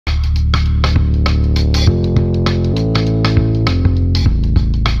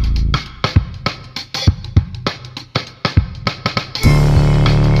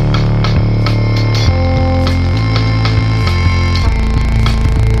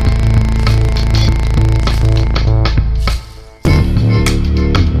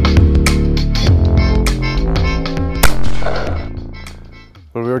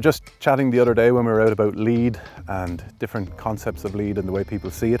were just chatting the other day when we were out about lead and different concepts of lead and the way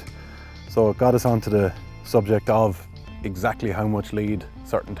people see it. So it got us onto the subject of exactly how much lead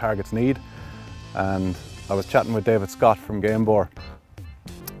certain targets need. And I was chatting with David Scott from Gamebore,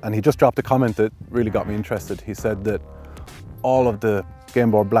 and he just dropped a comment that really got me interested. He said that all of the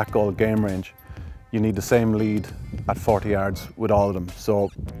Gamebore Black Gold game range, you need the same lead at 40 yards with all of them.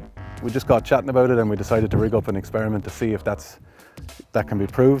 So we just got chatting about it and we decided to rig up an experiment to see if that can be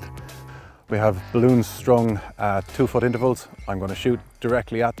proved. We have balloons strung at 2-foot intervals. I'm going to shoot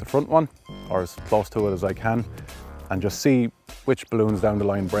directly at the front one, or as close to it as I can, and just see which balloons down the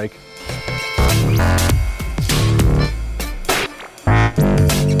line break.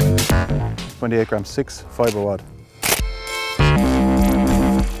 .28 gram 6 fibre wad.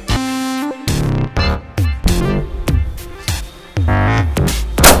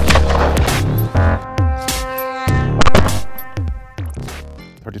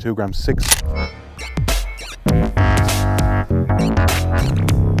 .32 gram 6.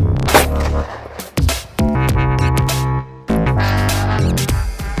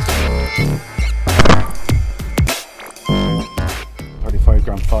 .35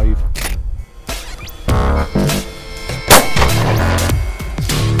 gram 5.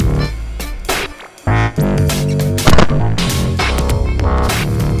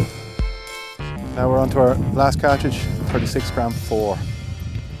 Now we're on to our last cartridge, 36 gram 4.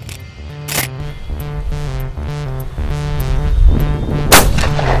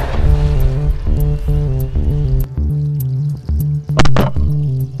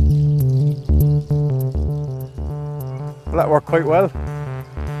 Well, that worked quite well.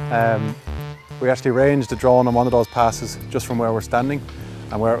 We actually ranged the drone on one of those passes just from where we're standing,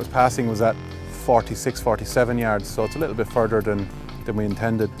 and where it was passing was at 46, 47 yards, so it's a little bit further than we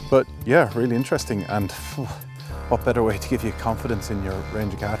intended. But yeah, really interesting, and what better way to give you confidence in your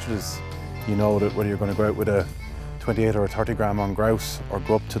range of cartridges. You know that whether you're going to go out with a 28 or a 30 gram on grouse, or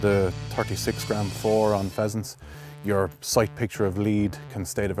go up to the 36 gram 4 on pheasants, your sight picture of lead can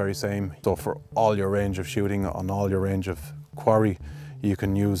stay the very same. So for all your range of shooting, on all your range of quarry, you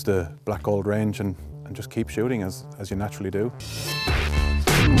can use the Black Gold range and just keep shooting as you naturally do.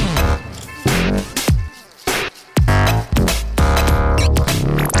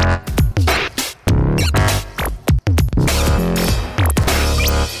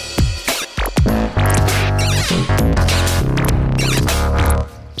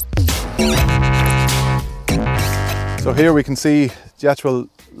 So here we can see the actual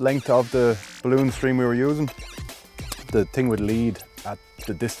length of the balloon stream we were using. The thing with lead, at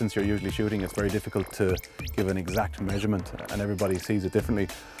the distance you're usually shooting, it's very difficult to give an exact measurement, and everybody sees it differently.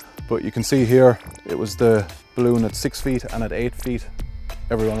 But you can see here, it was the balloon at 6 feet and at 8 feet.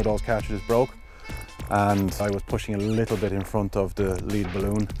 Every one of those cartridges broke, and I was pushing a little bit in front of the lead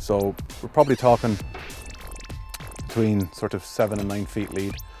balloon. So we're probably talking between sort of 7 and 9 feet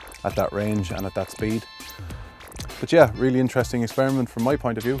lead at that range and at that speed. But yeah, really interesting experiment from my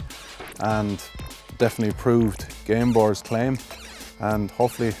point of view, and definitely proved Gamebore's claim, and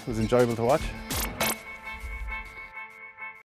hopefully it was enjoyable to watch.